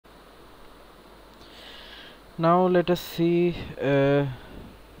Now let us see a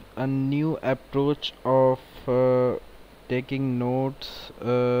new approach of taking notes,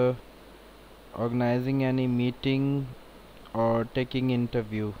 organizing any meeting or taking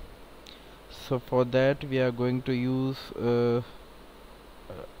interview. So for that we are going to use a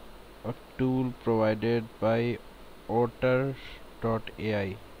tool provided by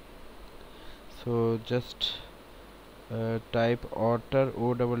Otter.ai. So just type Otter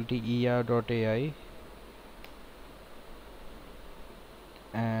OTTER.ai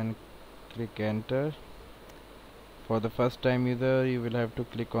and click enter. For the first time user, you will have to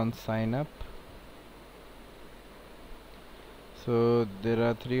click on sign up. So there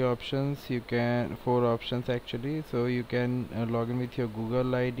are four options actually. So you can log in with your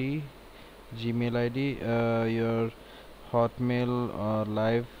Google ID, Gmail ID, your Hotmail or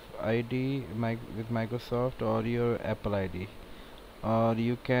Live ID with Microsoft, or your Apple ID. Or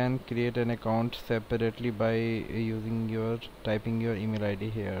you can create an account separately by typing your email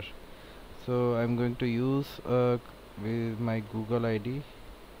ID here. So I'm going to use with my Google ID.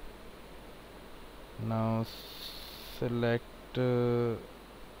 Now select uh,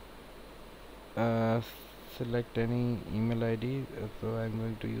 uh, select any email ID. So I'm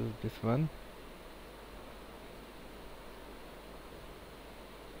going to use this one.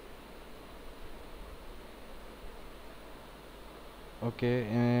 Okay,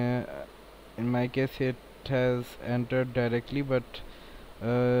 in my case it has entered directly, but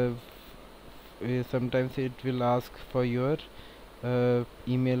uh, sometimes it will ask for your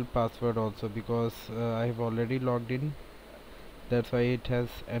email password also, because I have already logged in. That's why it has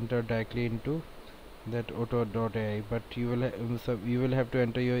entered directly into that Otter.ai, but you will have to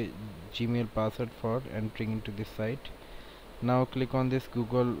enter your Gmail password for entering into this site. Now click on this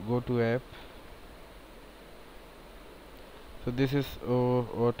Google Go To app. So this is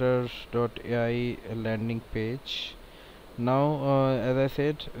Otter.ai landing page. Now as I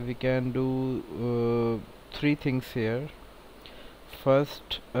said, we can do three things here.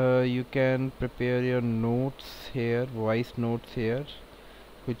 First, you can prepare your notes here, voice notes here,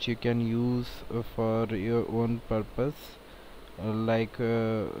 which you can use for your own purpose, like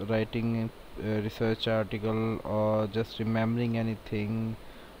writing a research article, or just remembering anything,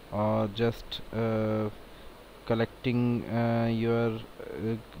 or just collecting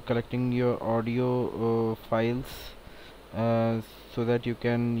your audio files, so that you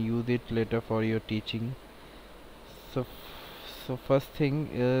can use it later for your teaching. So first thing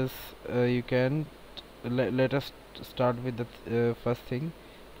is, you can let us start with the first thing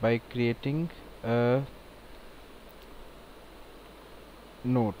by creating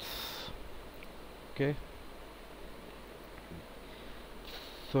notes. Okay,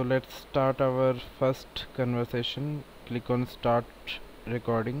 so let's start our first conversation. Click on start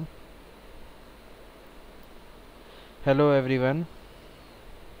recording. Hello everyone,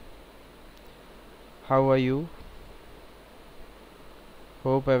 how are you?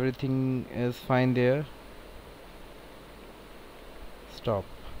 Hope everything is fine there. Stop.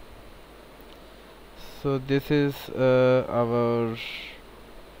 So this is our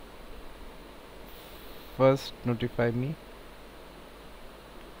first notify me.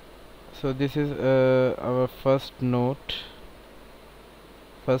 So this is our first note,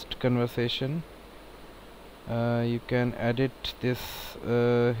 first conversation. You can edit this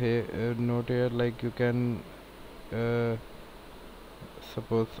note here, like you can uh,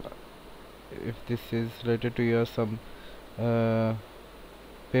 suppose if this is related to your some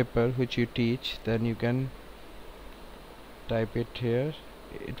paper which you teach, then you can type it here.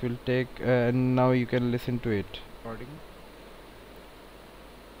 It will take and now you can listen to it. Recording.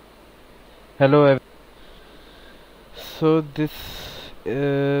 Hello so this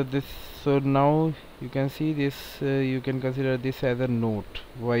so now you can see this, you can consider this as a note,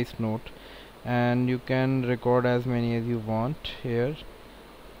 voice note, and you can record as many as you want here.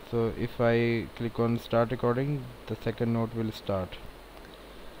 So if I click on start recording, the second note will start.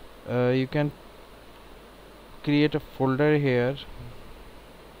 You can create a folder here,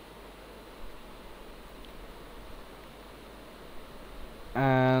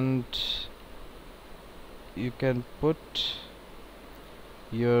 and you can put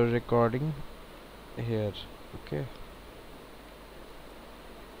your recording here. Okay,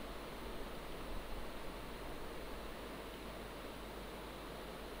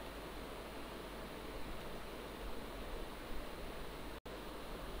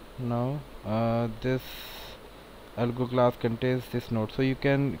 now this algo class contains this note, so you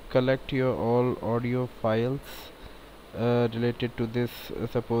can collect your all audio files related to this,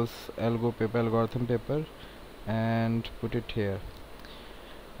 suppose algorithm paper, and put it here.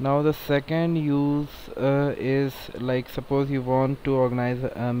 Now the second use is like, suppose you want to organize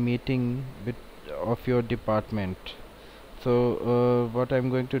a meeting of your department. So what I'm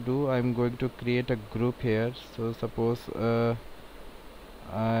going to do, I'm going to create a group here. So suppose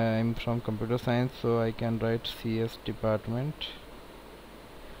I'm from computer science, so I can write CS department,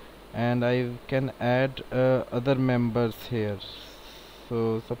 and I can add other members here.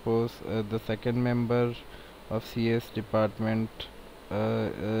 So suppose the second member of CS department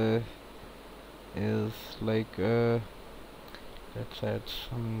is like, let's add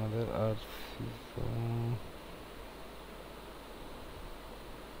some other RC zone.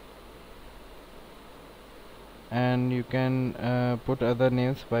 And you can put other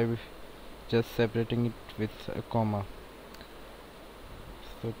names by just separating it with a comma.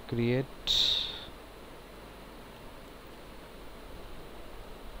 So create.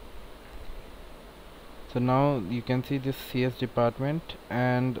 So now you can see this CS department,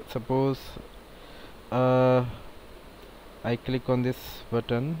 and suppose I click on this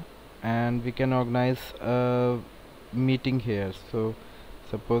button, and we can organize a meeting here. So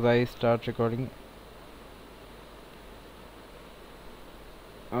suppose I start recording.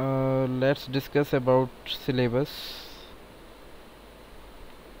 Let's discuss about syllabus.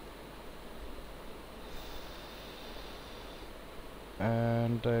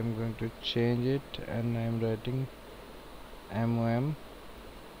 And I'm going to change it, and I'm writing MOM,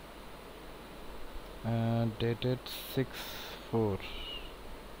 dated 6/4.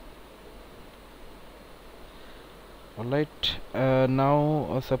 Alright,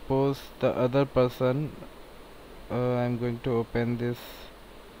 now suppose the other person, I'm going to open this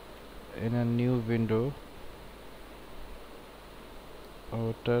in a new window,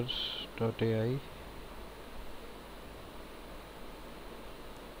 Otter.ai.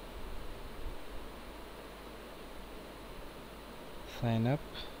 Sign up,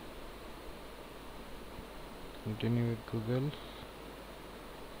 continue with Google,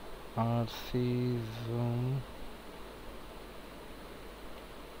 RC Zone.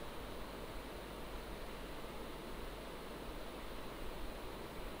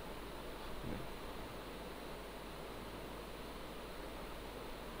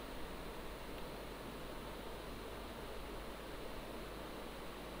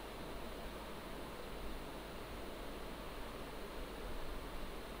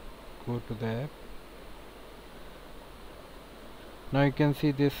 Go to the app. Now you can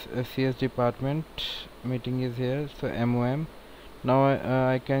see this CS department meeting is here. So MOM. Now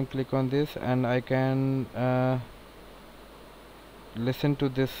I can click on this, and I can listen to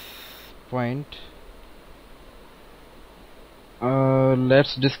this point.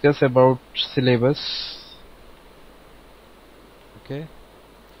 Let's discuss about syllabus. Okay,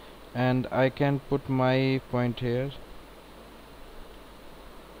 and I can put my point here.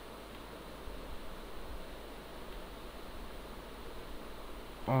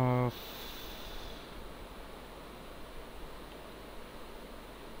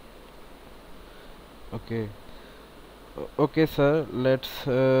 Okay. Okay, sir, let's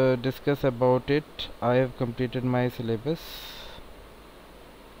discuss about it. I have completed my syllabus.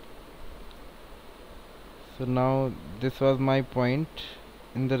 So now this was my point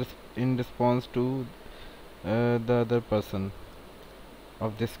in the in response to the other person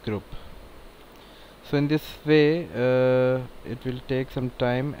of this group. So in this way it will take some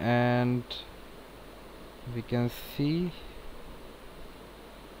time, and we can see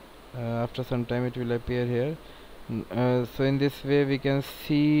after some time it will appear here. So in this way we can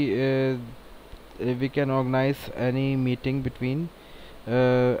see we can organize any meeting between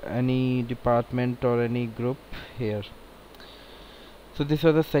any department or any group here. So this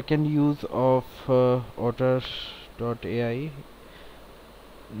was the second use of Otter.ai.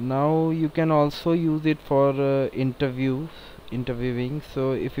 Now you can also use it for interviewing.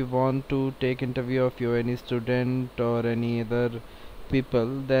 So if you want to take interview of your any student or any other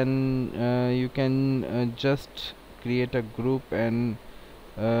people, then you can just create a group and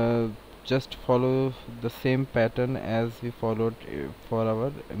just follow the same pattern as we followed for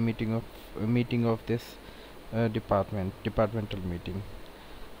our meeting of this departmental meeting.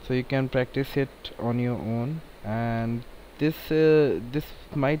 So you can practice it on your own, and this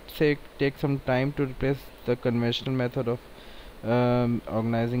might take some time to replace the conventional method of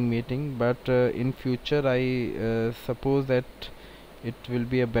organizing meeting, but in future I suppose that it will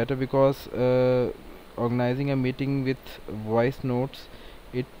be a better, because organizing a meeting with voice notes,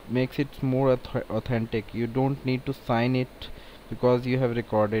 it makes it more authentic. You don't need to sign it because you have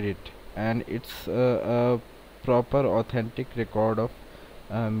recorded it, and it's a proper authentic record of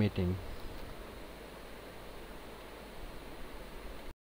meeting.